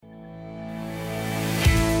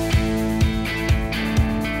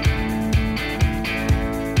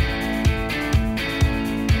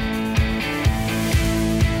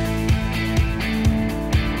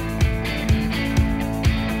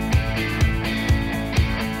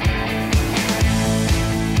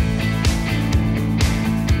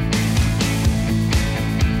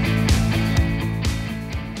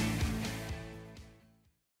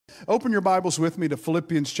open your Bibles with me to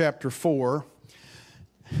Philippians chapter 4,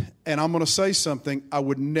 and I'm going to say something I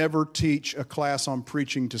would never teach a class on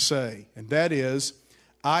preaching to say, and that is,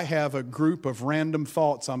 I have a group of random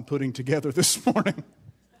thoughts I'm putting together this morning.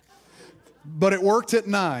 But it worked at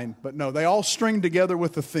 9, but no, they all string together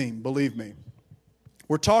with a theme, believe me.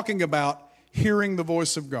 We're talking about hearing the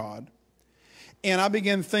voice of God. And I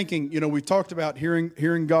began thinking, we talked about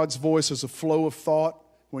hearing God's voice as a flow of thought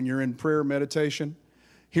when you're in prayer meditation.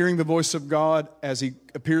 Hearing the voice of God as He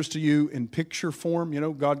appears to you in picture form.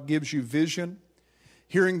 God gives you vision.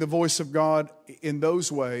 Hearing the voice of God in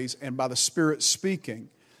those ways and by the Spirit speaking.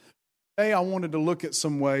 Today I wanted to look at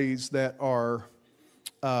some ways that are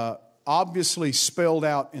obviously spelled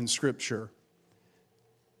out in Scripture.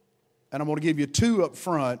 And I'm going to give you 2 up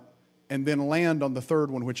front and then land on the third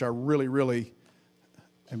one, which I really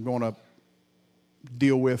am going to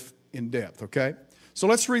deal with in depth, okay? So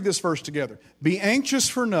let's read this verse together. Be anxious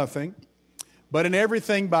for nothing, but in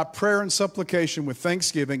everything by prayer and supplication with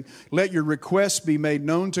thanksgiving, let your requests be made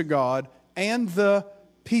known to God, and the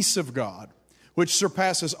peace of God, which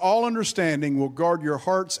surpasses all understanding, will guard your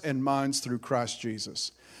hearts and minds through Christ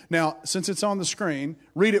Jesus. Now, since it's on the screen,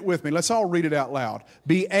 read it with me. Let's all read it out loud.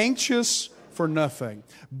 Be anxious for nothing,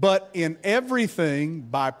 but in everything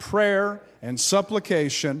by prayer and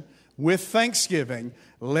supplication with thanksgiving,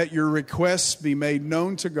 let your requests be made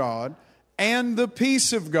known to God, and the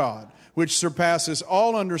peace of God, which surpasses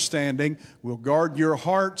all understanding, will guard your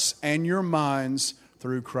hearts and your minds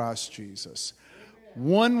through Christ Jesus.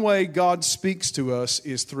 One way God speaks to us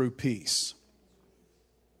is through peace.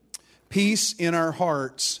 Peace in our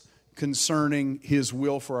hearts concerning His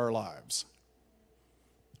will for our lives.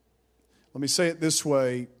 Let me say it this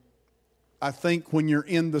way. I think when you're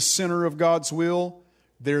in the center of God's will,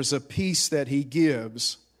 there's a peace that He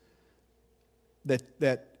gives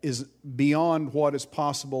that is beyond what is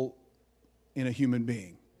possible in a human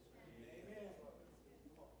being.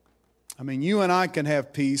 I mean, you and I can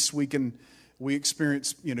have peace. We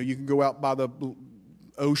experience, you can go out by the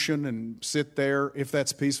ocean and sit there if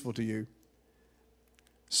that's peaceful to you.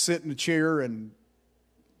 Sit in a chair and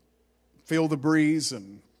feel the breeze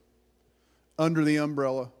and under the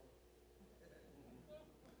umbrella.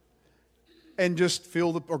 And just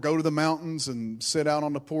or go to the mountains and sit out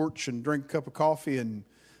on the porch and drink a cup of coffee, and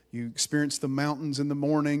you experience the mountains in the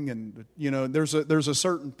morning. And, there's a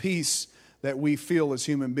certain peace that we feel as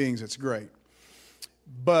human beings. It's great.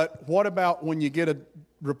 But what about when you get a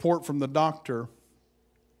report from the doctor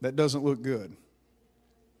that doesn't look good?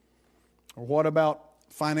 Or what about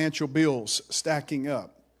financial bills stacking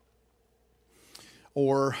up?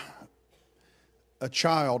 Or a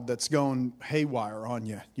child that's gone haywire on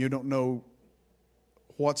you. You don't know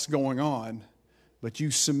what's going on, but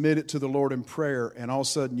you submit it to the Lord in prayer, and all of a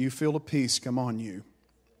sudden you feel a peace come on you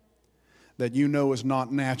that you know is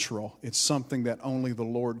not natural. It's something that only the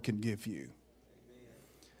Lord can give you.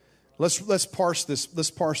 Let's parse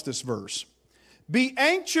this verse. Be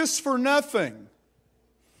anxious for nothing.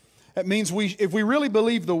 That means if we really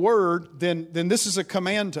believe the word, then this is a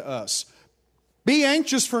command to us. Be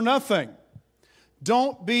anxious for nothing.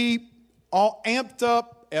 Don't be all amped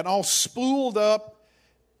up and all spooled up,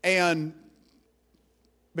 and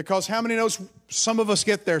because how many knows some of us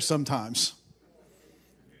get there sometimes?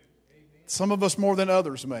 Some of us more than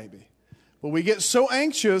others maybe. But we get so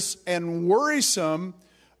anxious and worrisome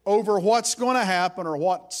over what's going to happen or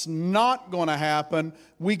what's not going to happen.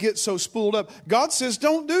 We get so spooled up. God says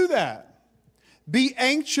don't do that. Be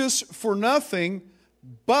anxious for nothing,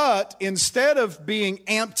 but instead of being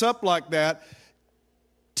amped up like that,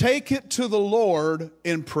 take it to the Lord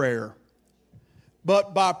in prayer.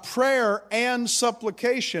 But by prayer and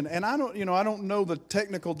supplication, and I don't know the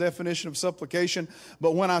technical definition of supplication,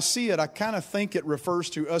 but when I see it, I kind of think it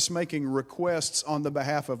refers to us making requests on the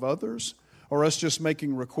behalf of others, or us just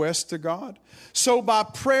making requests to God. So by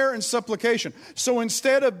prayer and supplication. So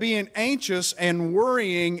instead of being anxious and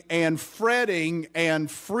worrying and fretting and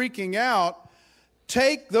freaking out,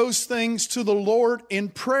 take those things to the Lord in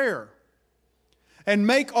prayer. And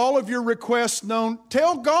make all of your requests known.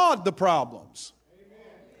 Tell God the problems.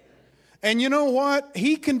 And you know what?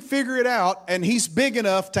 He can figure it out, and He's big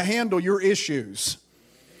enough to handle your issues.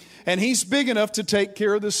 And He's big enough to take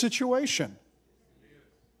care of the situation.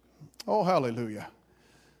 Oh, hallelujah.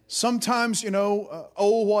 Sometimes, oh,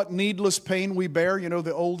 what needless pain we bear,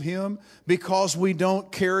 the old hymn, because we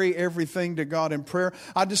don't carry everything to God in prayer.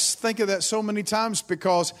 I just think of that so many times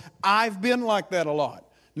because I've been like that a lot.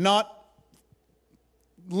 Not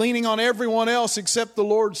leaning on everyone else except the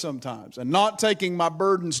Lord sometimes, and not taking my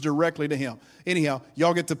burdens directly to Him. Anyhow,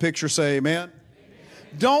 y'all get the picture, say amen.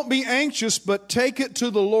 Don't be anxious, but take it to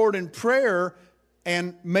the Lord in prayer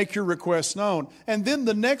and make your requests known. And then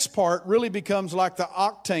the next part really becomes like the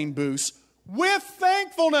octane boost, with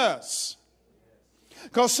thankfulness.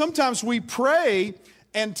 Because sometimes we pray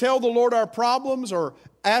and tell the Lord our problems or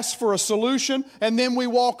ask for a solution, and then we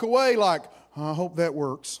walk away like, I hope that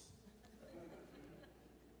works.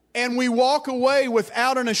 And we walk away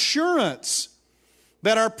without an assurance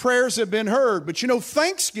that our prayers have been heard. But you know,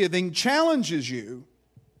 thanksgiving challenges you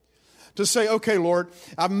to say, okay, Lord,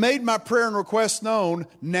 I've made my prayer and request known.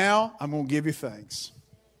 Now I'm going to give you thanks.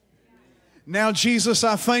 Now, Jesus,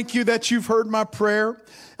 I thank you that you've heard my prayer.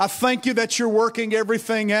 I thank you that you're working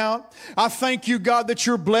everything out. I thank you, God, that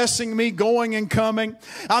you're blessing me going and coming.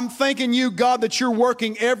 I'm thanking you, God, that you're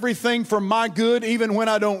working everything for my good, even when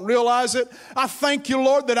I don't realize it. I thank you,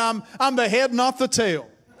 Lord, that I'm the head, not the tail.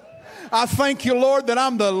 I thank you, Lord, that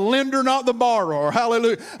I'm the lender, not the borrower.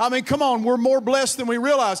 Hallelujah. I mean, come on, we're more blessed than we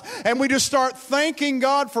realize. And we just start thanking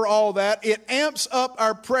God for all that. It amps up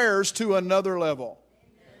our prayers to another level.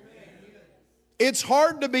 It's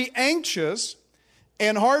hard to be anxious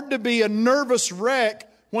and hard to be a nervous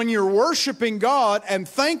wreck when you're worshiping God and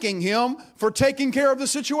thanking Him for taking care of the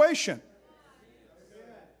situation.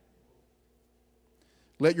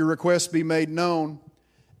 Let your requests be made known.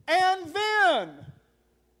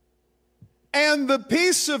 And the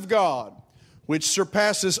peace of God, which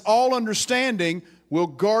surpasses all understanding, will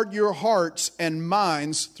guard your hearts and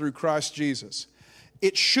minds through Christ Jesus.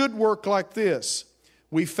 It should work like this.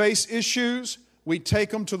 We face issues. We take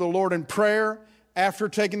them to the Lord in prayer. After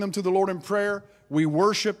taking them to the Lord in prayer, we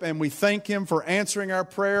worship and we thank Him for answering our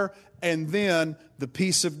prayer. And then the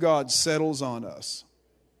peace of God settles on us.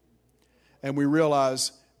 And we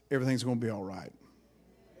realize everything's going to be all right.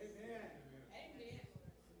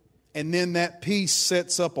 And then that peace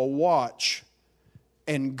sets up a watch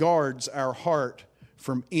and guards our heart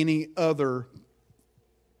from any other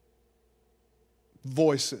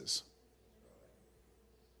voices.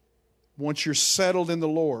 Once you're settled in the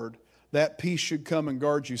Lord, that peace should come and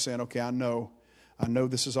guard you, saying, okay, I know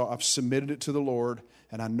this is all, I've submitted it to the Lord,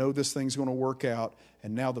 and I know this thing's going to work out,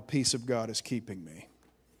 and now the peace of God is keeping me.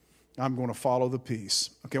 I'm going to follow the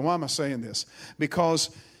peace. Okay, why am I saying this? Because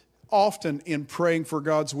often in praying for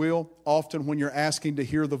God's will, often when you're asking to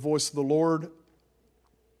hear the voice of the Lord,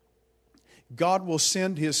 God will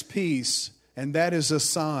send His peace, and that is a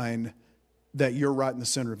sign that you're right in the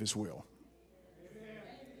center of His will.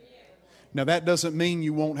 Now, that doesn't mean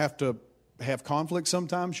you won't have to have conflict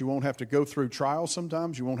sometimes. You won't have to go through trials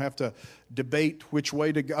sometimes. You won't have to debate which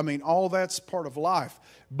way to go. I mean, all that's part of life.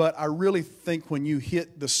 But I really think when you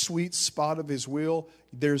hit the sweet spot of His will,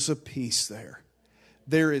 there's a peace there.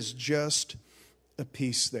 There is just a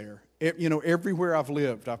peace there. You know, everywhere I've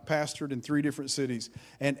lived, I've pastored in 3 different cities,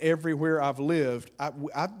 and everywhere I've lived,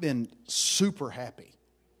 I've been super happy.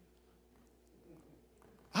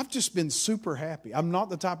 I've just been super happy. I'm not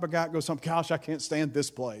the type of guy that goes, gosh, I can't stand this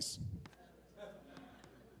place.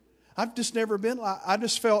 I've just never been like, I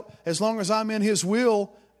just felt as long as I'm in His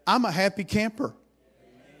will, I'm a happy camper.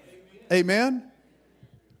 Amen?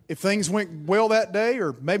 If things went well that day,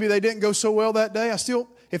 or maybe they didn't go so well that day,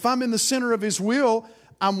 if I'm in the center of His will,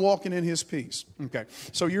 I'm walking in His peace. Okay.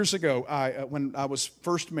 So years ago, when I was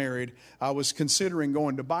first married, I was considering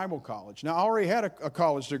going to Bible college. Now, I already had a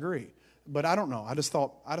college degree. But I don't know. I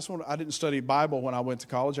didn't study Bible when I went to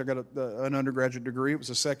college. I got an undergraduate degree. It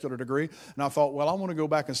was a secular degree. And I thought, well, I want to go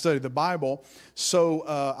back and study the Bible. So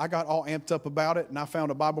I got all amped up about it, and I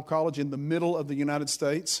found a Bible college in the middle of the United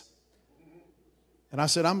States. And I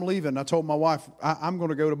said, I'm leaving. I told my wife, I'm going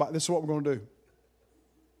to go to Bible. This is what we're going to do.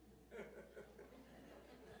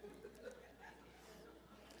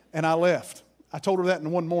 And I left. I told her that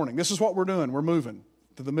in one morning. This is what we're doing. We're moving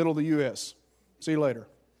to the middle of the U.S. See you later.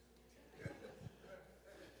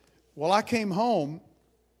 Well, I came home,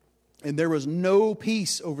 and there was no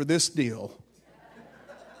peace over this deal.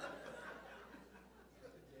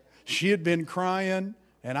 She had been crying,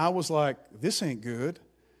 and I was like, this ain't good.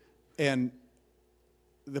 And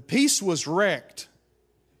the peace was wrecked.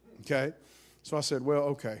 Okay? So I said, well,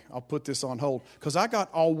 okay, I'll put this on hold. Because I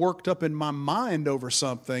got all worked up in my mind over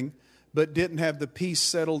something, but didn't have the peace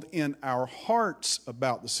settled in our hearts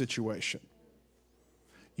about the situation.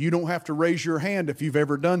 You don't have to raise your hand if you've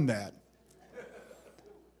ever done that.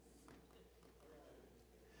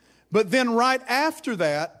 But then right after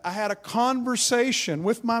that, I had a conversation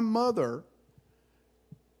with my mother,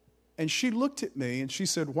 and she looked at me and she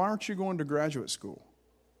said, why aren't you going to graduate school?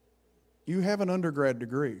 You have an undergrad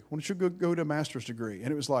degree. Why don't you go to a master's degree?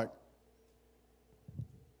 And it was like,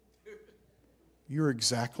 you're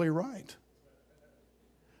exactly right.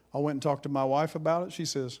 I went and talked to my wife about it. She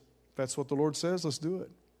says, if that's what the Lord says, let's do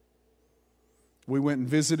it. We went and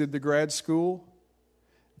visited the grad school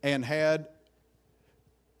and had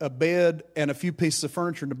a bed and a few pieces of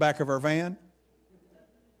furniture in the back of our van.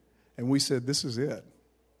 And we said, this is it.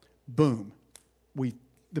 Boom.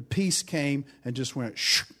 The peace came and just went,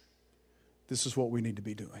 shh. This is what we need to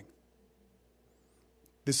be doing.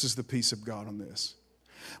 This is the peace of God on this.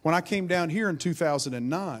 When I came down here in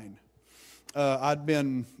 2009, I'd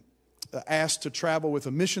been asked to travel with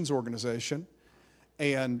a missions organization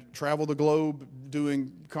and travel the globe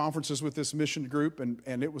doing conferences with this mission group.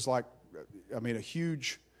 And it was like, a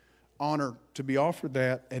huge honor to be offered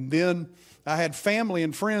that. And then I had family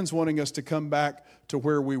and friends wanting us to come back to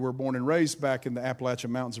where we were born and raised back in the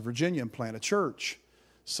Appalachian Mountains of Virginia and plant a church.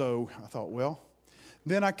 So I thought, well,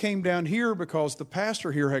 then I came down here because the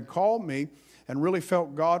pastor here had called me and really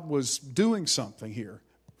felt God was doing something here.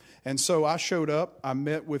 And so I showed up. I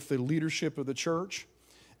met with the leadership of the church,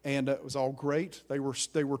 and it was all great. They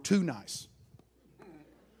were too nice.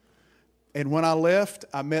 And when I left,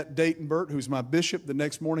 I met Dayton Burt, who's my bishop, the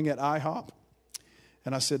next morning at IHOP.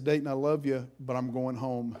 And I said, Dayton, I love you, but I'm going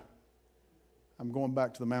home. I'm going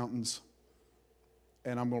back to the mountains,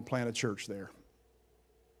 and I'm going to plant a church there.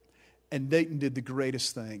 And Dayton did the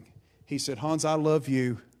greatest thing. He said, Hans, I love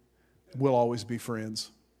you. We'll always be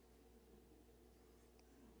friends.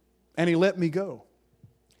 And he let me go.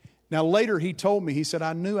 Now later he told me, he said,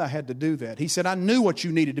 I knew I had to do that. He said, I knew what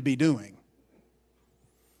you needed to be doing.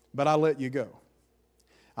 But I let you go.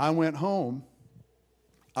 I went home.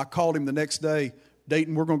 I called him the next day.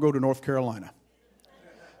 Dayton, we're going to go to North Carolina.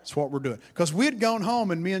 That's what we're doing. Because we had gone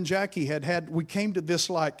home and me and Jackie we came to this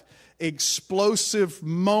like explosive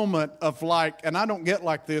moment of like, and I don't get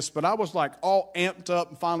like this, but I was like all amped up.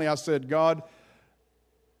 And finally I said, God,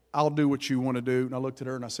 I'll do what you want to do. And I looked at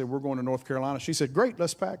her and I said, we're going to North Carolina. She said, great,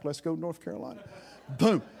 let's pack. Let's go to North Carolina.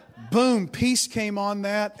 Boom. Boom, peace came on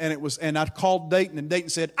that, and I called Dayton, and Dayton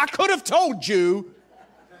said, I could have told you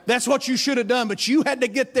that's what you should have done, but you had to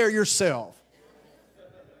get there yourself.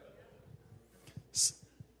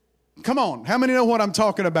 Come on, how many know what I'm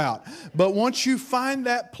talking about? But once you find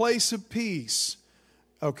that place of peace,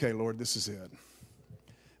 okay, Lord, this is it.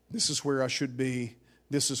 This is where I should be.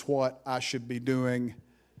 This is what I should be doing.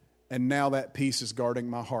 And now that peace is guarding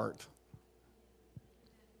my heart.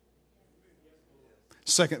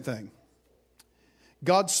 Second thing,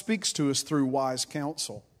 God speaks to us through wise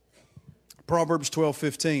counsel. Proverbs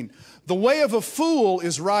 12:15. The way of a fool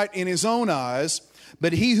is right in his own eyes,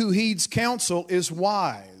 but he who heeds counsel is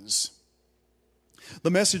wise. The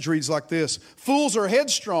Message reads like this: fools are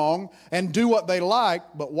headstrong and do what they like,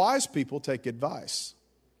 but wise people take advice.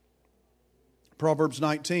 Proverbs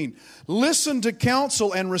 19. Listen to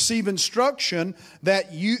counsel and receive instruction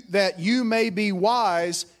that you may be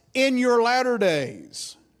wise in your latter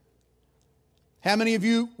days. How many of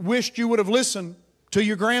you wished you would have listened to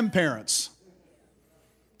your grandparents?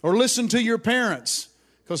 Or listened to your parents?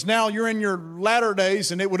 Because now you're in your latter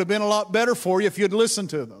days and it would have been a lot better for you if you'd listened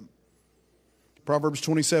to them. Proverbs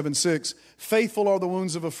 27:6. Faithful are the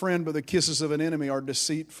wounds of a friend, but the kisses of an enemy are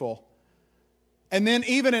deceitful. And then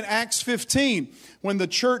even in Acts 15, when the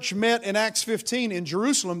church met in Acts 15 in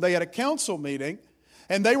Jerusalem, they had a council meeting.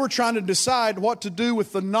 And they were trying to decide what to do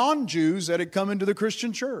with the non-Jews that had come into the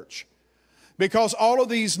Christian church. Because all of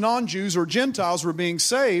these non-Jews or Gentiles were being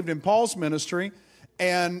saved in Paul's ministry.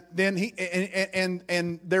 And then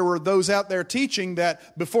and there were those out there teaching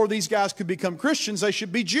that before these guys could become Christians, they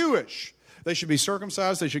should be Jewish. They should be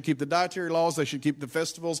circumcised. They should keep the dietary laws. They should keep the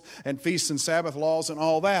festivals and feasts and Sabbath laws and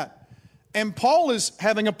all that. And Paul is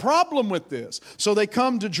having a problem with this. So they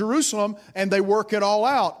come to Jerusalem and they work it all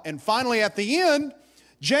out. And finally at the end,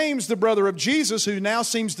 James, the brother of Jesus, who now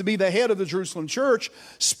seems to be the head of the Jerusalem church,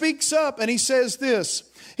 speaks up and he says this.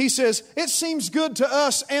 He says, it seems good to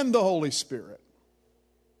us and the Holy Spirit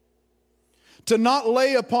to not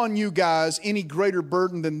lay upon you guys any greater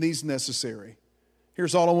burden than these necessary.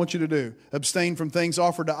 Here's all I want you to do. Abstain from things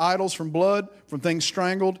offered to idols, from blood, from things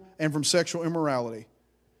strangled, and from sexual immorality.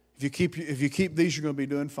 If you keep these, you're going to be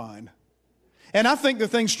doing fine. And I think the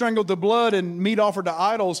thing strangled to blood and meat offered to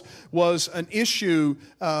idols was an issue.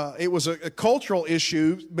 It was a cultural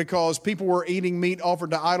issue because people were eating meat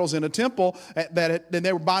offered to idols in a temple. Then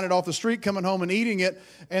they were buying it off the street, coming home and eating it.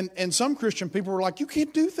 And some Christian people were like, you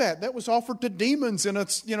can't do that. That was offered to demons. And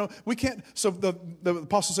it's, we can't. So the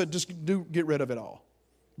apostle said, just get rid of it all.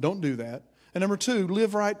 Don't do that. And number two,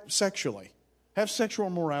 live right sexually. Have sexual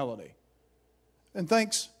morality. And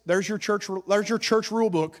thanks. There's your church rule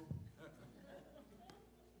book.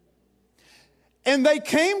 And they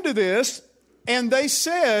came to this And they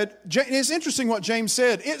said, it's interesting what James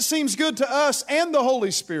said, it seems good to us and the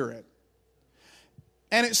Holy Spirit.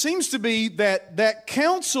 And it seems to be that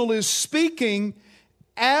counsel is speaking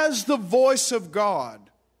as the voice of God.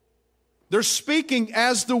 They're speaking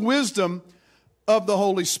as the wisdom of the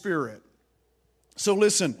Holy Spirit. So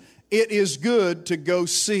listen, it is good to go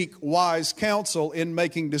seek wise counsel in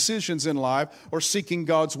making decisions in life, or seeking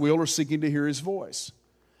God's will, or seeking to hear His voice.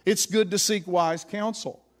 It's good to seek wise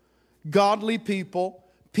counsel. Godly people,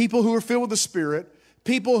 people who are filled with the Spirit,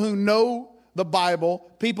 people who know the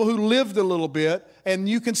Bible, people who lived a little bit, and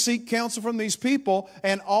you can seek counsel from these people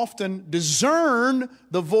and often discern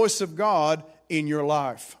the voice of God in your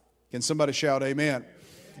life. Can somebody shout amen?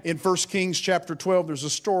 In 1 Kings chapter 12, there's a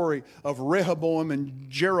story of Rehoboam and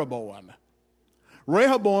Jeroboam.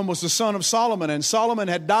 Rehoboam was the son of Solomon, and Solomon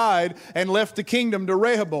had died and left the kingdom to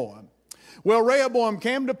Rehoboam. Well, Rehoboam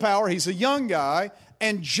came to power. He's a young guy.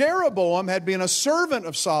 And Jeroboam had been a servant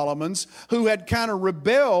of Solomon's who had kind of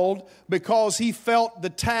rebelled because he felt the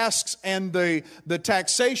tasks and the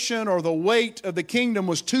taxation or the weight of the kingdom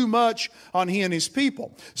was too much on he and his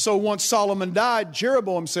people. So once Solomon died,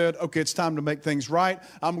 Jeroboam said, okay, it's time to make things right.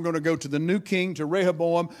 I'm going to go to the new king, to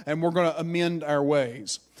Rehoboam, and we're going to amend our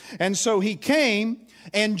ways. And so he came,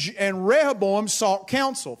 and Rehoboam sought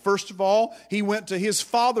counsel. First of all, he went to his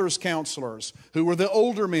father's counselors, who were the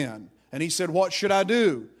older men. And he said, what should I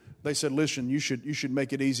do? They said, listen, you should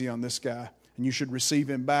make it easy on this guy, and you should receive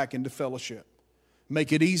him back into fellowship.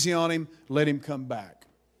 Make it easy on him, let him come back.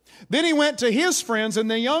 Then he went to his friends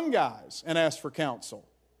and the young guys and asked for counsel.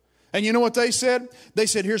 And you know what they said? They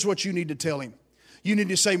said, here's what you need to tell him. You need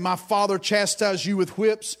to say, my father chastised you with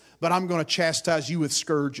whips, but I'm going to chastise you with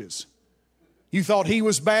scourges. You thought he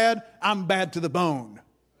was bad? I'm bad to the bone.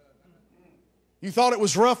 You thought it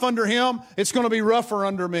was rough under him? It's going to be rougher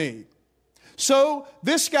under me. So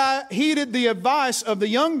this guy heeded the advice of the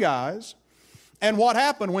young guys. And what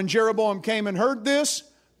happened when Jeroboam came and heard this?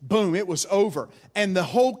 Boom, it was over. And the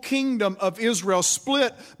whole kingdom of Israel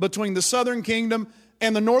split between the southern kingdom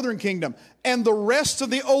and the northern kingdom. And the rest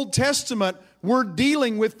of the Old Testament, we're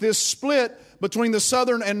dealing with this split between the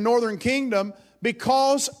southern and northern kingdom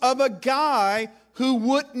because of a guy who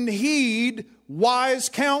wouldn't heed wise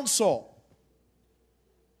counsel.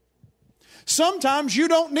 Sometimes you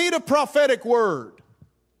don't need a prophetic word.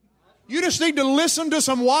 You just need to listen to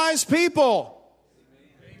some wise people.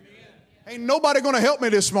 Ain't nobody going to help me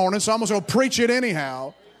this morning, so I'm just going to preach it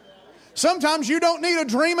anyhow. Sometimes you don't need a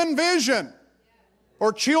dream and vision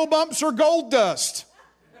or chill bumps or gold dust.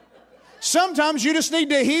 Sometimes you just need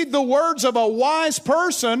to heed the words of a wise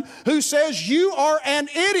person who says you are an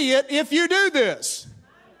idiot if you do this.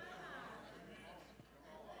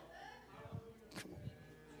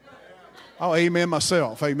 Oh, amen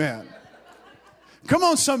myself. Amen. Come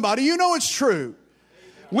on, somebody. You know it's true.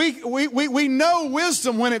 We know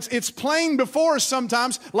wisdom when it's plain before us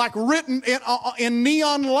sometimes, like written in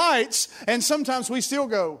neon lights, and sometimes we still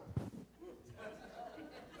go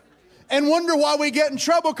and wonder why we get in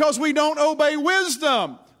trouble because we don't obey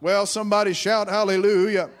wisdom. Well, somebody shout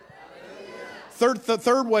hallelujah. The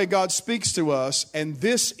third way God speaks to us, and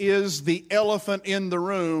this is the elephant in the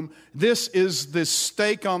room, this is the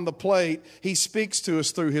steak on the plate. He speaks to us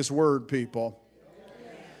through His Word, people.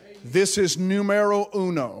 This is numero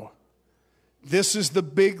uno. This is the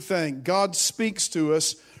big thing. God speaks to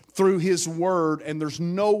us through His Word, and there's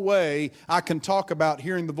no way I can talk about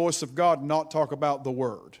hearing the voice of God and not talk about the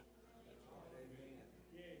Word.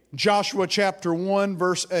 Joshua chapter 1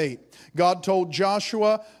 verse 8. God told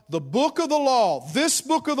Joshua, the book of the law, this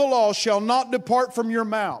book of the law shall not depart from your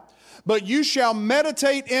mouth, but you shall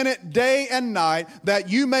meditate in it day and night, that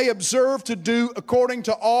you may observe to do according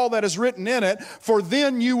to all that is written in it. For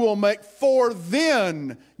then you will make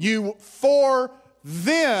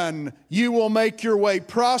your way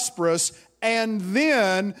prosperous, and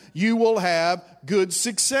then you will have good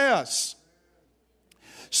success.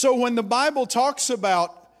 So when the Bible talks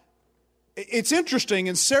about, it's interesting,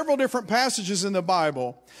 in several different passages in the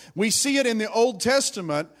Bible, we see it in the Old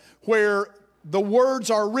Testament where the words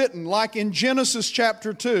are written, like in Genesis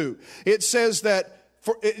chapter 2. It says that,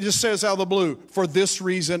 it just says out of the blue, for this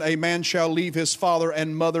reason a man shall leave his father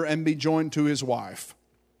and mother and be joined to his wife.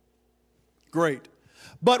 Great.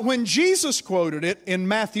 But when Jesus quoted it in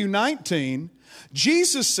Matthew 19,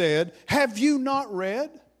 Jesus said, have you not read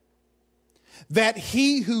that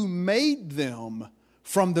He who made them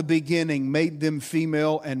from the beginning made them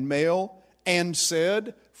female and male, and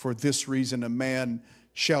said, for this reason a man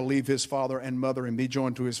shall leave his father and mother and be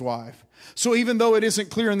joined to his wife. So even though it isn't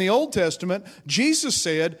clear in the Old Testament, Jesus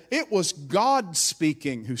said it was God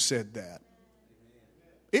speaking who said that.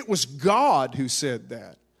 It was God who said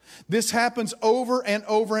that. This happens over and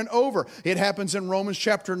over and over. It happens in Romans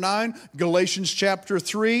chapter 9, Galatians chapter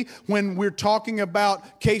 3. When we're talking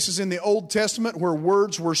about cases in the Old Testament where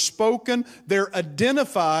words were spoken, they're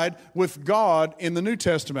identified with God in the New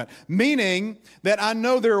Testament. Meaning that I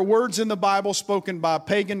know there are words in the Bible spoken by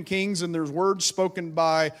pagan kings, and there's words spoken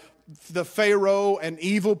by the Pharaoh and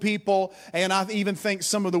evil people, and I even think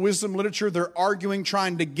some of the wisdom literature, they're arguing,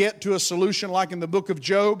 trying to get to a solution like in the book of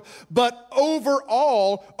Job. But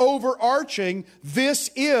overall, overarching, this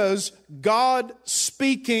is God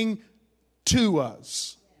speaking to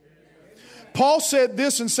us. Paul said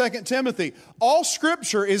this in 2 Timothy, all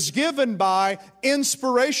Scripture is given by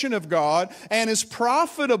inspiration of God and is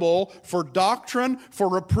profitable for doctrine, for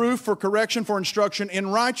reproof, for correction, for instruction in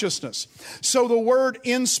righteousness. So the word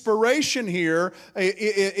inspiration here,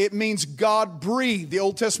 it means God breathed. The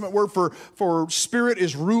Old Testament word for spirit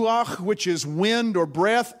is ruach, which is wind or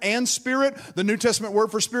breath and spirit. The New Testament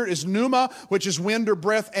word for spirit is pneuma, which is wind or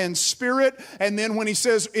breath and spirit. And then when he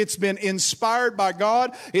says it's been inspired by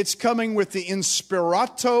God, it's coming with the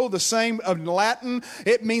inspirato, the same of Latin.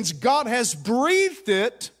 It means God has breathed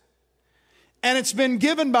it, and it's been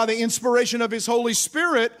given by the inspiration of His Holy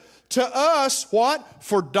Spirit to us, what?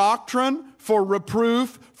 For doctrine, for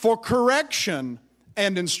reproof, for correction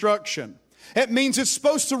and instruction. It means it's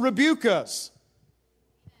supposed to rebuke us.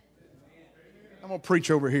 I'm going to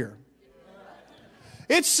preach over here.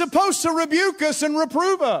 It's supposed to rebuke us and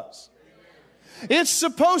reprove us. It's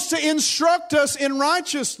supposed to instruct us in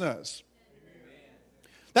righteousness.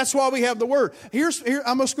 That's why we have the Word.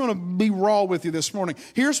 I'm just going to be raw with you this morning.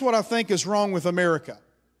 Here's what I think is wrong with America.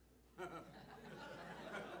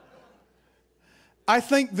 I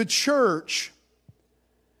think the church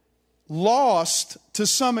lost, to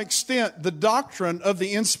some extent, the doctrine of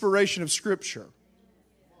the inspiration of Scripture.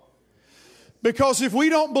 Because if we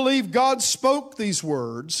don't believe God spoke these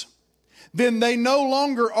words, then they no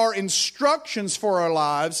longer are instructions for our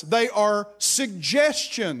lives. They are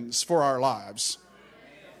suggestions for our lives.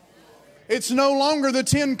 It's no longer the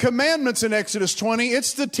 10 commandments in Exodus 20.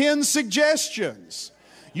 It's the 10 suggestions.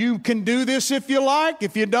 You can do this if you like.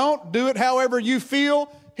 If you don't, do it however you feel.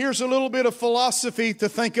 Here's a little bit of philosophy to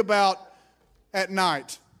think about at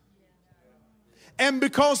night. And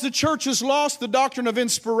because the church has lost the doctrine of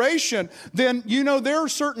inspiration, then, there are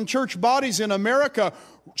certain church bodies in America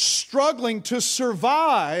struggling to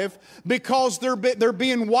survive because they're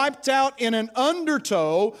being wiped out in an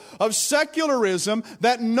undertow of secularism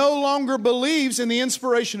that no longer believes in the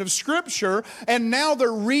inspiration of Scripture, and now they're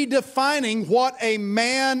redefining what a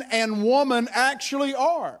man and woman actually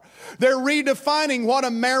are. They're redefining what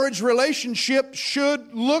a marriage relationship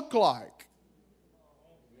should look like.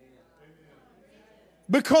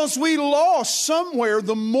 Because we lost somewhere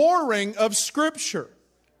the mooring of Scripture.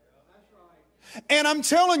 And I'm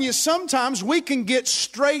telling you, sometimes we can get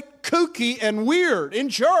straight kooky and weird in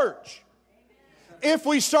church if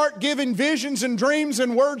we start giving visions and dreams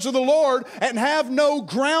and words of the Lord and have no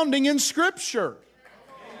grounding in Scripture.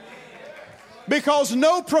 Because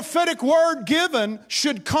no prophetic word given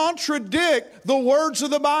should contradict the words of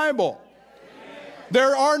the Bible.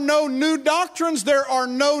 There are no new doctrines. There are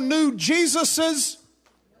no new Jesuses.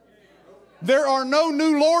 There are no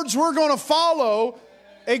new Lords we're going to follow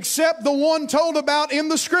except the one told about in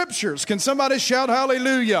the Scriptures. Can somebody shout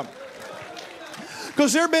hallelujah?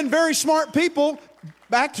 Because there have been very smart people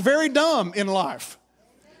act very dumb in life.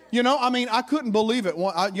 I couldn't believe it.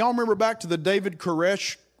 Y'all remember back to the David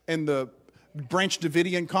Koresh and the Branch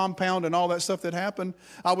Davidian compound and all that stuff that happened?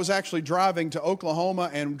 I was actually driving to Oklahoma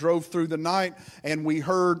and drove through the night, and we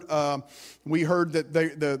heard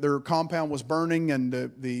that their compound was burning, and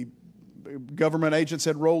the government agents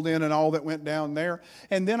had rolled in and all that went down there.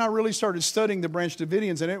 And then I really started studying the Branch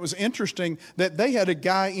Davidians, and it was interesting that they had a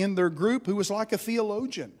guy in their group who was like a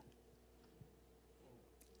theologian.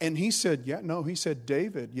 And he said,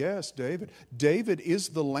 David, yes, David. David is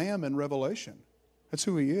the Lamb in Revelation. That's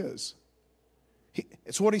who he is.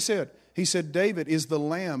 It's what he said. He said, David is the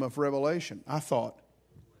Lamb of Revelation. I thought,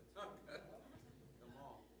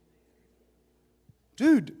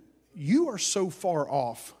 dude, you are so far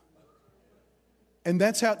off. And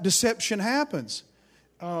that's how deception happens.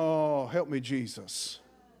 Oh, help me, Jesus.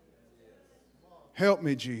 Help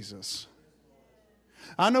me, Jesus.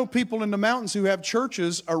 I know people in the mountains who have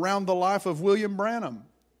churches around the life of William Branham.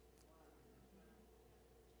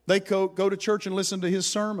 They go to church and listen to his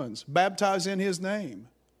sermons, baptize in his name.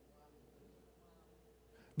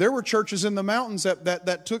 There were churches in the mountains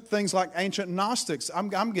that took things like ancient Gnostics.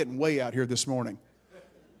 I'm getting way out here this morning.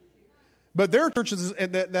 But there are churches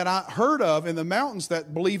that I heard of in the mountains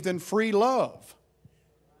that believed in free love.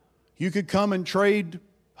 You could come and trade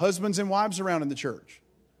husbands and wives around in the church.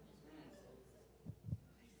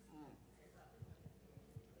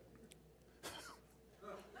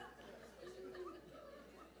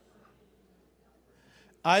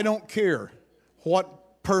 I don't care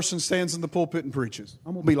what person stands in the pulpit and preaches.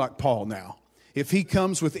 I'm going to be like Paul now. If he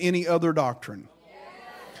comes with any other doctrine,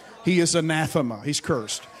 he is anathema. He's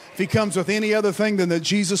cursed. If he comes with any other thing than the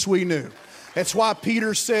Jesus we knew. That's why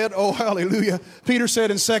Peter said, oh, hallelujah. Peter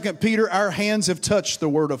said in 2 Peter, our hands have touched the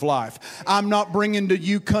word of life. I'm not bringing to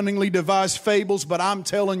you cunningly devised fables, but I'm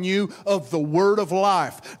telling you of the word of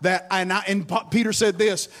life. And Peter said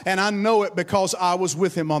this, and I know it because I was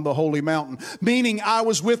with him on the holy mountain. Meaning I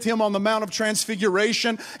was with him on the Mount of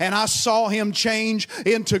Transfiguration, and I saw him change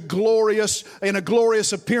into a glorious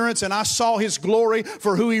appearance, and I saw his glory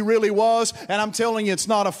for who he really was. And I'm telling you, it's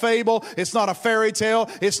not a fable. It's not a fairy tale.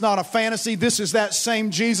 It's not a fantasy. This is that same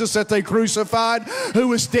Jesus that they crucified, who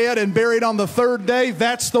was dead and buried on the third day.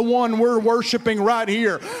 That's the one we're worshiping right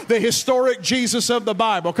here. The historic Jesus of the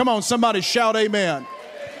Bible. Come on, somebody shout amen.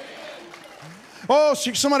 Oh,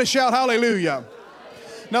 somebody shout hallelujah.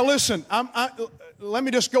 Now listen, let me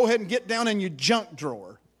just go ahead and get down in your junk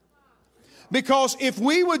drawer. Because if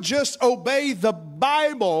we would just obey the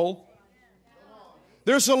Bible,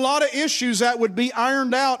 there's a lot of issues that would be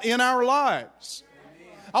ironed out in our lives.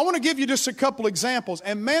 I want to give you just a couple examples.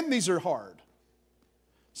 And man, these are hard.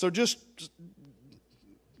 So just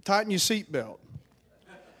tighten your seatbelt.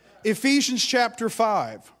 Ephesians chapter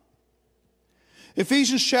 5.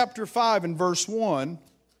 Ephesians chapter 5 and verse 1.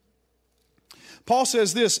 Paul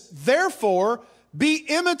says this, therefore, be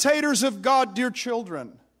imitators of God, dear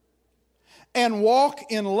children, and walk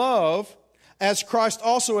in love as Christ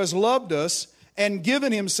also has loved us and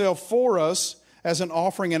given himself for us as an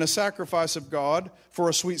offering and a sacrifice of God for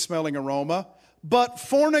a sweet-smelling aroma. But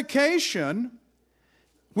fornication,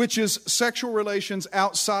 which is sexual relations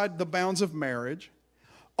outside the bounds of marriage,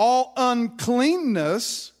 all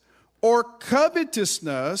uncleanness or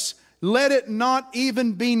covetousness, let it not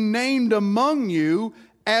even be named among you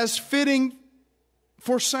as fitting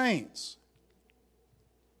for saints.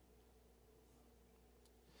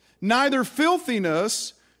 Neither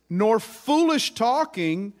filthiness nor foolish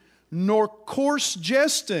talking nor coarse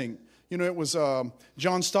jesting. You know, it was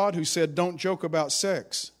John Stott who said, don't joke about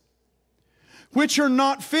sex. Which are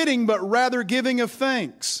not fitting, but rather giving of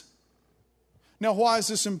thanks. Now, why is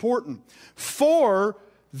this important? For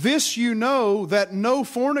this you know that no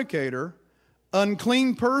fornicator,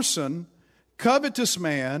 unclean person, covetous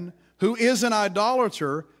man, who is an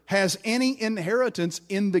idolater, has any inheritance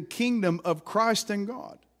in the kingdom of Christ and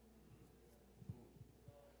God.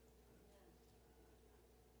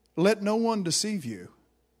 Let no one deceive you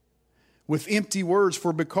with empty words,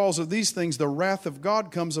 for because of these things the wrath of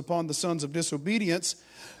God comes upon the sons of disobedience.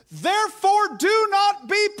 Therefore do not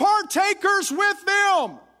be partakers with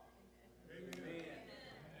them. Amen.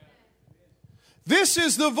 This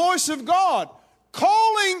is the voice of God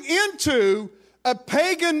calling into a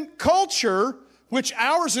pagan culture, which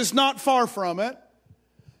ours is not far from it,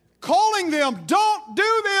 calling them, don't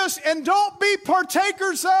do this and don't be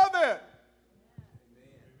partakers of it.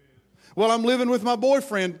 Well, I'm living with my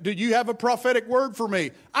boyfriend. Do you have a prophetic word for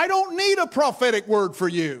me? I don't need a prophetic word for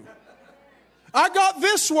you. I got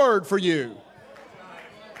this word for you.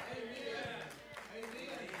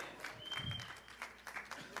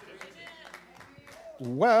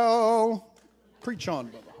 Well, preach on,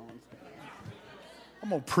 Brother Hahn. I'm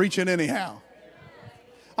going to preach it anyhow.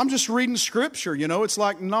 I'm just reading scripture, you know. It's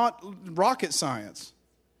like not rocket science.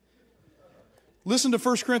 Listen to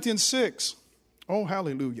 1 Corinthians 6. Oh,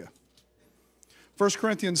 hallelujah. 1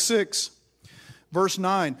 Corinthians 6, verse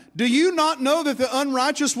 9. Do you not know that the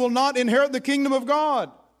unrighteous will not inherit the kingdom of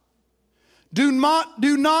God? Do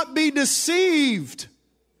not be deceived.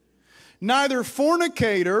 Neither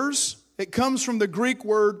fornicators, it comes from the Greek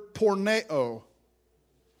word porneo,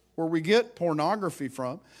 where we get pornography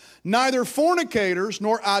from. Neither fornicators,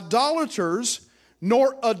 nor idolaters,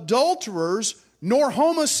 nor adulterers, nor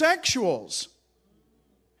homosexuals,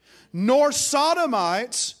 nor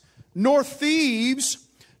sodomites, nor thieves,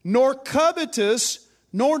 nor covetous,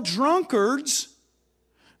 nor drunkards,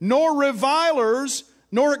 nor revilers,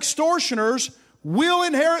 nor extortioners will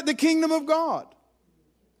inherit the kingdom of God.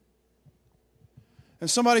 And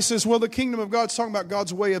somebody says, well, the kingdom of God's talking about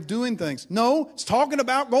God's way of doing things. No, it's talking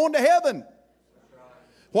about going to heaven.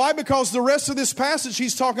 Why? Because the rest of this passage,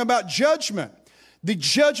 he's talking about judgment. The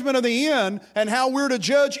judgment of the end and how we're to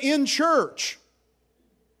judge in church.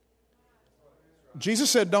 Jesus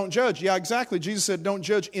said, don't judge. Yeah, exactly. Jesus said, don't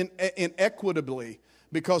judge inequitably,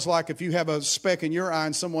 Because like if you have a speck in your eye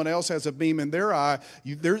and someone else has a beam in their eye,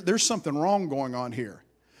 there's something wrong going on here.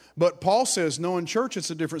 But Paul says, no, in church it's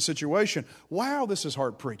a different situation. Wow, this is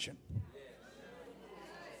hard preaching.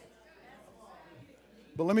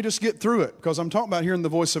 But let me just get through it, because I'm talking about hearing the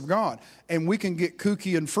voice of God. And we can get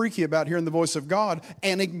kooky and freaky about hearing the voice of God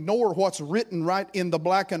and ignore what's written right in the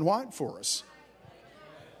black and white for us.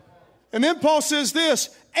 And then Paul says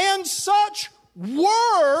this, and such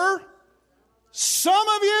were some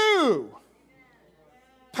of you.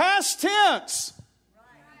 Past tense.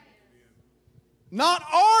 Not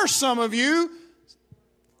are some of you.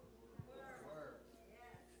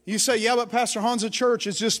 You say, yeah, but Pastor Hans, a church,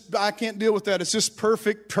 it's just, I can't deal with that. It's just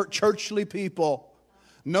perfect churchly people.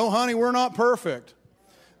 No, honey, we're not perfect.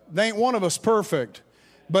 They ain't one of us perfect.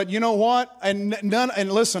 But you know what? And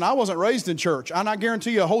listen, I wasn't raised in church. And I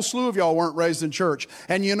guarantee you a whole slew of y'all weren't raised in church.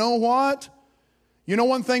 And you know what? You know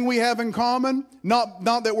one thing we have in common? Not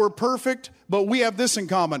that we're perfect, but we have this in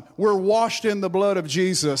common. We're washed in the blood of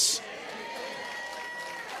Jesus.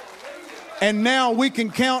 And now we can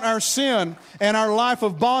count our sin and our life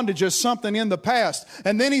of bondage as something in the past.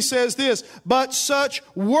 And then he says this, but such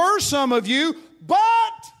were some of you, but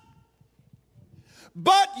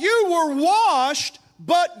you were washed,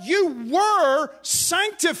 but you were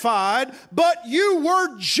sanctified, but you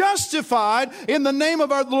were justified in the name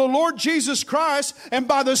of our Lord Jesus Christ and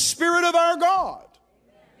by the Spirit of our God.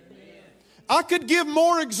 Amen. I could give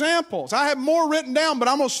more examples. I have more written down, but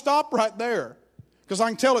I'm going to stop right there because I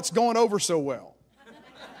can tell it's going over so well.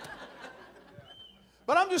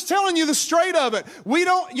 But I'm just telling you the straight of it. We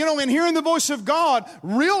don't, in hearing the voice of God,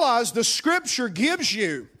 realize the Scripture gives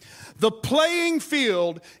you the playing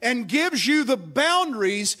field and gives you the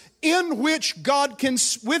boundaries within which God can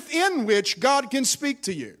speak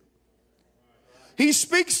to you. He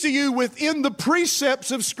speaks to you within the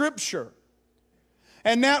precepts of Scripture.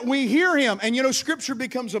 And that we hear Him. And Scripture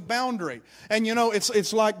becomes a boundary. And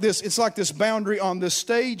it's like this. It's like this boundary on this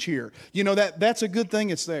stage here. That's a good thing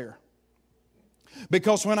it's there.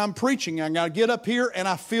 Because when I'm preaching, I got to get up here and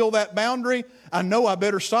I feel that boundary. I know I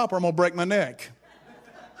better stop or I'm going to break my neck.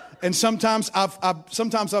 And sometimes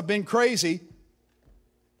I've been crazy.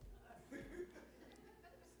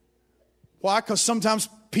 Why? Because sometimes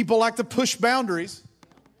people like to push boundaries.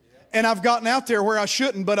 And I've gotten out there where I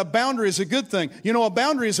shouldn't, but a boundary is a good thing. A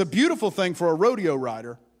boundary is a beautiful thing for a rodeo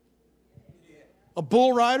rider. A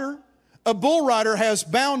bull rider has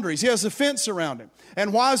boundaries. He has a fence around him.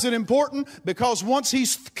 And why is it important? Because once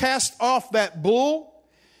he's cast off that bull,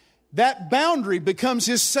 that boundary becomes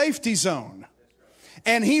his safety zone.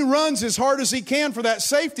 And he runs as hard as he can for that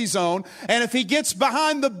safety zone. And if he gets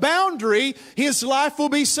behind the boundary, his life will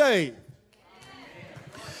be saved.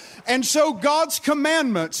 And so God's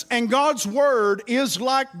commandments and God's word is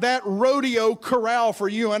like that rodeo corral for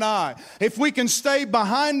you and I. If we can stay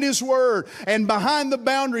behind His word and behind the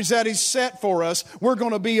boundaries that He's set for us, we're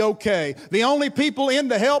going to be okay. The only people in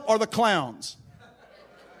to help are the clowns.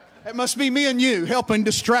 It must be me and you helping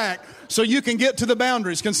distract so you can get to the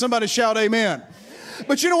boundaries. Can somebody shout amen?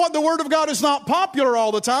 But you know what? The Word of God is not popular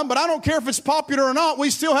all the time, but I don't care if it's popular or not. We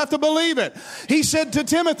still have to believe it. He said to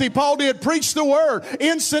Timothy, Paul did, preach the Word,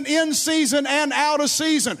 instant, in season, and out of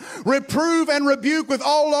season. Reprove and rebuke with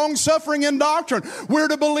all long suffering and doctrine. We're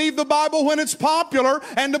to believe the Bible when it's popular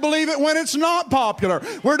and to believe it when it's not popular.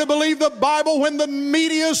 We're to believe the Bible when the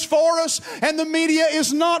media is for us and the media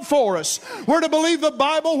is not for us. We're to believe the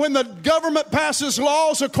Bible when the government passes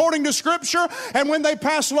laws according to Scripture, and when they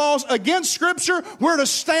pass laws against Scripture, we're to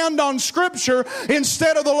stand on Scripture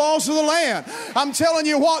instead of the laws of the land. I'm telling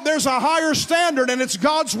you what, there's a higher standard, and it's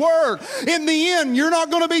God's Word. In the end, you're not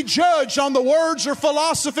going to be judged on the words or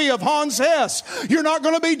philosophy of Hans Hess. You're not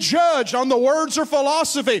going to be judged on the words or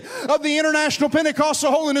philosophy of the International Pentecostal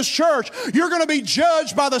Holiness Church. You're going to be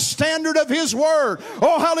judged by the standard of His Word.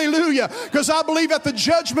 Oh, hallelujah. Because I believe at the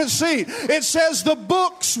judgment seat, it says the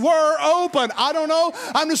books were open. I don't know.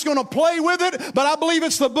 I'm just going to play with it, but I believe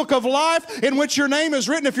it's the book of life in which your name is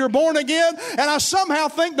written if you're born again. And I somehow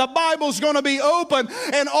think the Bible's going to be open,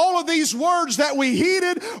 and all of these words that we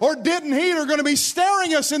heeded or didn't heed are going to be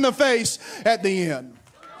staring us in the face at the end.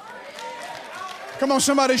 Come on,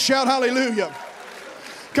 somebody shout hallelujah.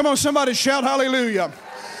 Come on, somebody shout hallelujah.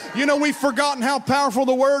 We've forgotten how powerful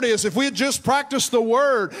the Word is. If we had just practiced the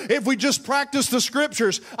Word, if we just practiced the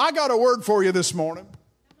Scriptures, I got a word for you this morning.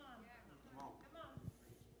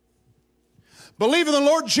 Believe in the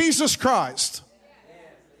Lord Jesus Christ,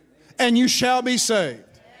 and you shall be saved.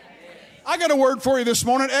 I got a word for you this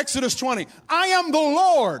morning. Exodus 20. I am the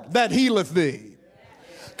Lord that healeth thee.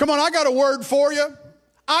 Come on, I got a word for you.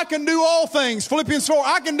 I can do all things. Philippians 4.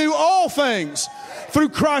 I can do all things through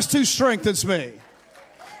Christ who strengthens me.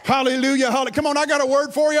 Hallelujah. Hallelujah. Come on, I got a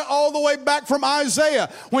word for you all the way back from Isaiah.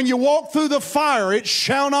 When you walk through the fire, it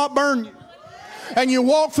shall not burn you. And you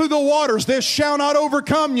walk through the waters, this shall not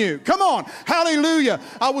overcome you. Come on. Hallelujah.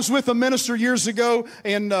 I was with a minister years ago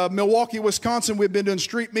in Milwaukee, Wisconsin. We've been doing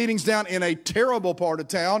street meetings down in a terrible part of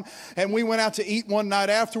town. And we went out to eat one night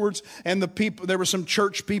afterwards. And there were some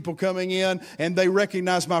church people coming in. And they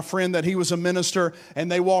recognized my friend that he was a minister.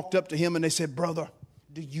 And they walked up to him and they said, "Brother,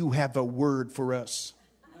 do you have a word for us?"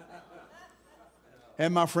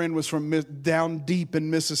 And my friend was from down deep in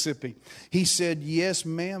Mississippi. He said, "Yes,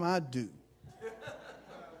 ma'am, I do.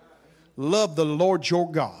 Love the Lord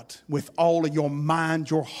your God with all of your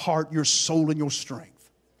mind, your heart, your soul, and your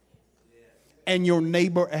strength. And your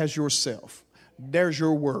neighbor as yourself." There's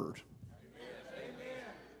your word.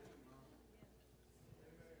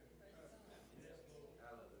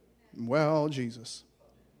 Well, Jesus.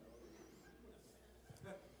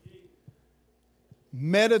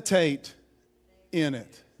 Meditate in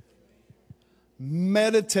it.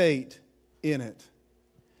 Meditate in it.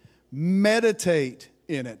 Meditate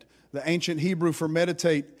in it. The ancient Hebrew for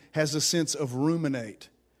meditate has a sense of ruminate.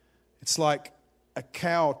 It's like a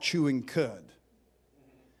cow chewing cud.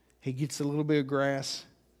 He gets a little bit of grass.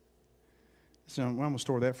 So I'm going to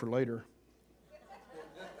store that for later.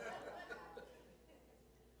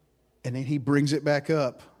 And then he brings it back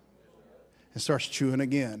up and starts chewing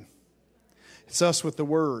again. It's us with the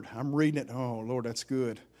word. I'm reading it. Oh, Lord, that's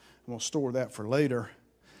good. I'm going to store that for later.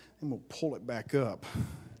 I'm going to pull it back up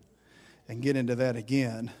and get into that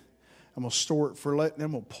again. I'm going to store it for later. Then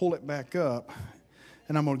I'm going to pull it back up.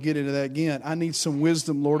 And I'm going to get into that again. I need some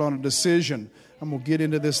wisdom, Lord, on a decision. I'm going to get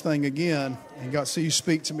into this thing again. And God, see you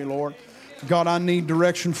speak to me, Lord. God, I need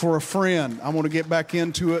direction for a friend. I want to get back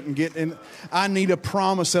into it and get in. I need a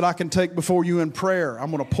promise that I can take before you in prayer.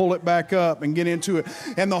 I'm going to pull it back up and get into it.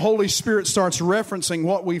 And the Holy Spirit starts referencing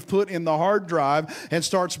what we've put in the hard drive and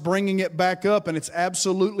starts bringing it back up. And it's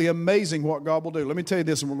absolutely amazing what God will do. Let me tell you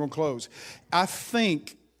this, and we're going to close. I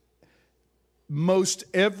think most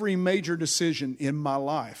every major decision in my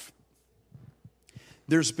life,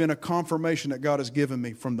 there's been a confirmation that God has given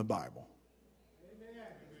me from the Bible.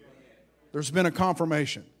 There's been a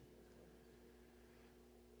confirmation.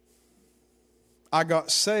 I got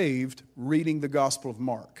saved reading the Gospel of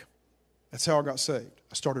Mark. That's how I got saved.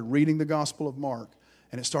 I started reading the Gospel of Mark,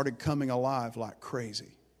 and it started coming alive like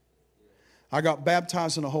crazy. I got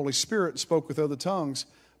baptized in the Holy Spirit and spoke with other tongues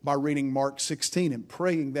by reading Mark 16 and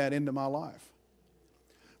praying that into my life.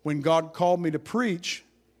 When God called me to preach,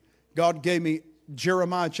 God gave me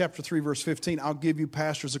Jeremiah chapter 3, verse 15. I'll give you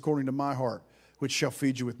pastors according to my heart, which shall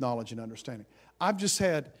feed you with knowledge and understanding. I've just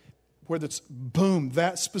had, whether it's boom,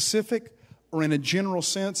 that specific, or in a general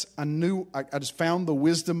sense, I just found the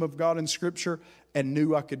wisdom of God in Scripture and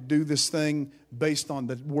knew I could do this thing based on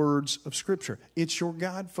the words of Scripture. It's your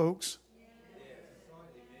guide, folks.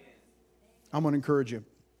 I'm going to encourage you.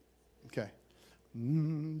 Okay.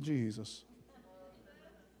 Jesus.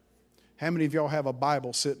 How many of y'all have a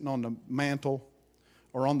Bible sitting on the mantle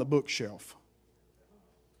or on the bookshelf?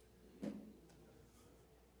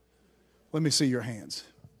 Let me see your hands.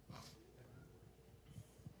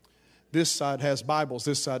 This side has Bibles.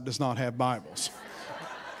 This side does not have Bibles.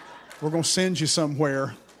 We're going to send you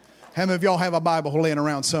somewhere. How many of y'all have a Bible laying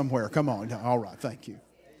around somewhere? Come on. All right. Thank you.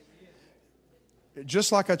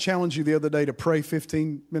 Just like I challenged you the other day to pray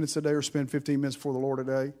 15 minutes a day or spend 15 minutes before the Lord a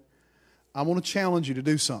day, I want to challenge you to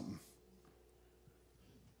do something.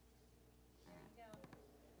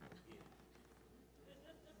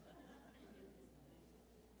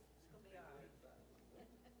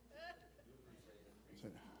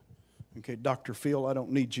 Okay, Dr. Phil, I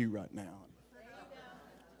don't need you right now.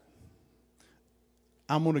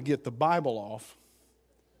 I'm going to get the Bible off,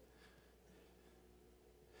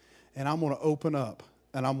 and I'm going to open up,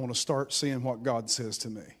 and I'm going to start seeing what God says to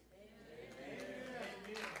me.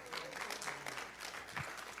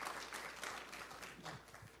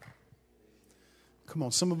 Come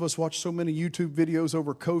on, some of us watch so many YouTube videos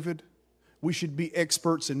over COVID. We should be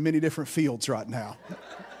experts in many different fields right now.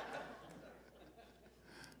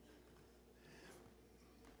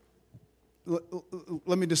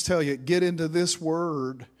 Let me just tell you, get into this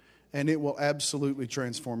word and it will absolutely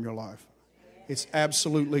transform your life. It's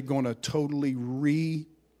absolutely going to totally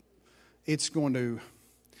it's going to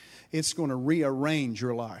rearrange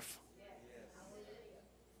your life.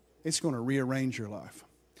 It's going to rearrange your life.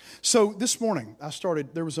 So this morning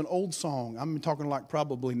there was an old song, I'm talking like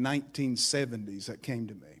probably 1970s, that came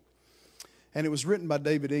to me. And it was written by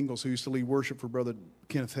David Ingalls, who used to lead worship for Brother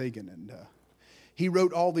Kenneth Hagin. And he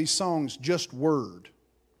wrote all these songs, just word.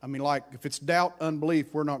 I mean, like, if it's doubt,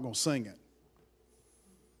 unbelief, we're not going to sing it.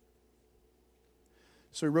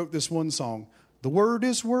 So he wrote this one song. The Word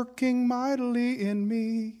is working mightily in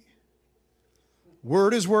me.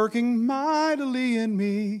 Word is working mightily in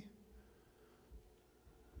me.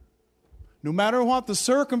 No matter what the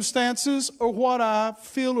circumstances or what I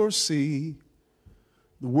feel or see,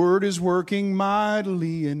 the Word is working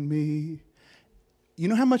mightily in me. You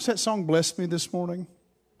know how much that song blessed me this morning?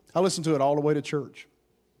 I listened to it all the way to church.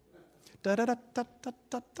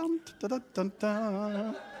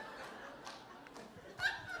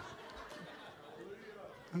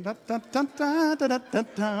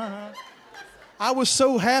 I was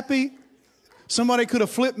so happy, somebody could have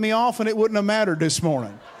flipped me off and it wouldn't have mattered this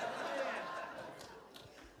morning.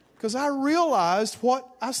 Because I realized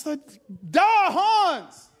I said,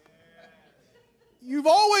 Hans! You've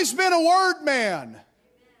always been a word man.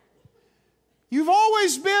 You've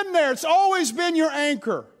always been there. It's always been your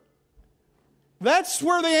anchor. That's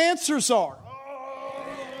where the answers are.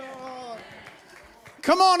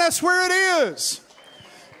 Come on, that's where it is.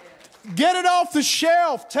 Get it off the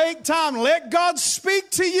shelf. Take time. Let God speak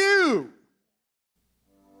to you.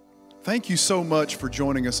 Thank you so much for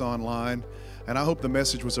joining us online. And I hope the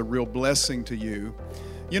message was a real blessing to you.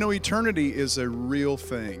 You know, eternity is a real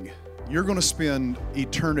thing. You're going to spend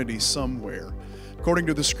eternity somewhere. According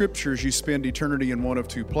to the Scriptures, you spend eternity in one of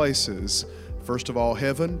two places. First of all,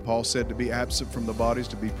 heaven. Paul said to be absent from the bodies,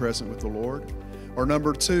 to be present with the Lord. Or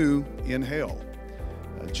number two, in hell.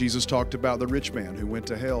 Jesus talked about the rich man who went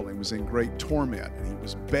to hell and was in great torment. And he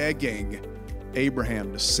was begging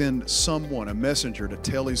Abraham to send someone, a messenger, to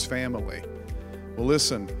tell his family. Well,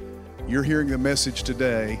 listen, you're hearing the message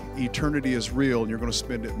today. Eternity is real, and you're going to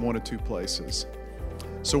spend it in one of two places.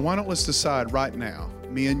 So why don't let's decide right now,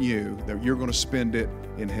 me and you, that you're going to spend it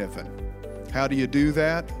in heaven. How do you do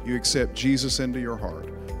that? You accept Jesus into your heart.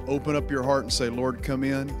 Open up your heart and say, Lord, come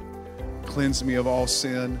in. Cleanse me of all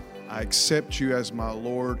sin. I accept you as my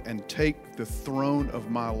Lord and take the throne of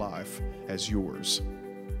my life as yours.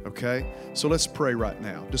 Okay? So let's pray right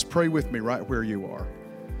now. Just pray with me right where you are.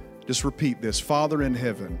 Just repeat this. Father in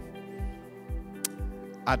heaven,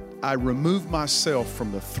 I remove myself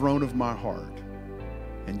from the throne of my heart.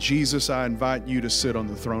 And Jesus, I invite you to sit on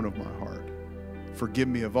the throne of my heart. Forgive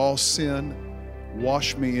me of all sin.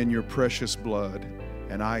 Wash me in your precious blood.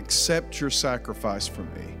 And I accept your sacrifice for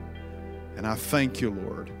me. And I thank you,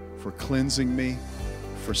 Lord, for cleansing me,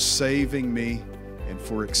 for saving me, and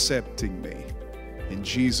for accepting me. In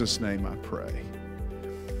Jesus' name I pray.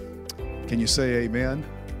 Can you say amen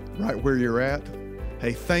right where you're at?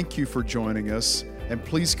 Hey, thank you for joining us. And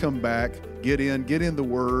please come back, get in the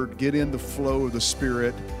Word, get in the flow of the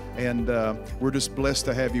Spirit. And we're just blessed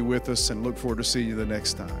to have you with us and look forward to seeing you the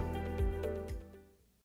next time.